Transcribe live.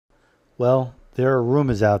Well, there are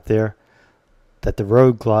rumors out there that the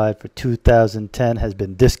Road Glide for 2010 has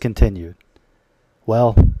been discontinued.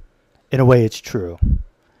 Well, in a way it's true.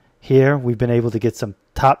 Here we've been able to get some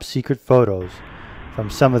top secret photos from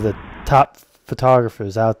some of the top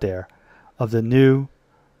photographers out there of the new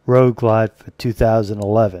Road Glide for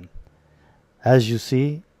 2011. As you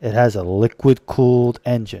see, it has a liquid cooled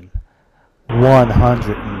engine,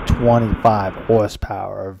 125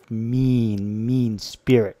 horsepower of mean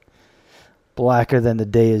spirit, blacker than the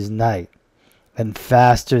day is night, and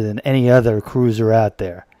faster than any other cruiser out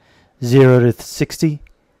there. 0 to 60,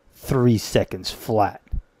 3 seconds flat.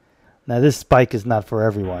 Now this bike is not for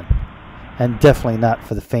everyone, and definitely not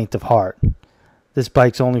for the faint of heart. This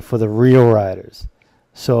bike's only for the real riders.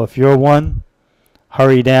 So if you're one,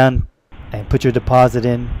 hurry down and put your deposit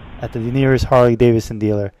in at the nearest Harley-Davidson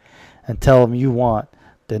dealer and tell them you want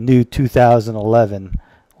the new 2011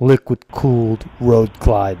 liquid-cooled Road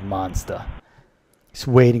Glide Monster. It's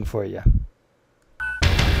waiting for you.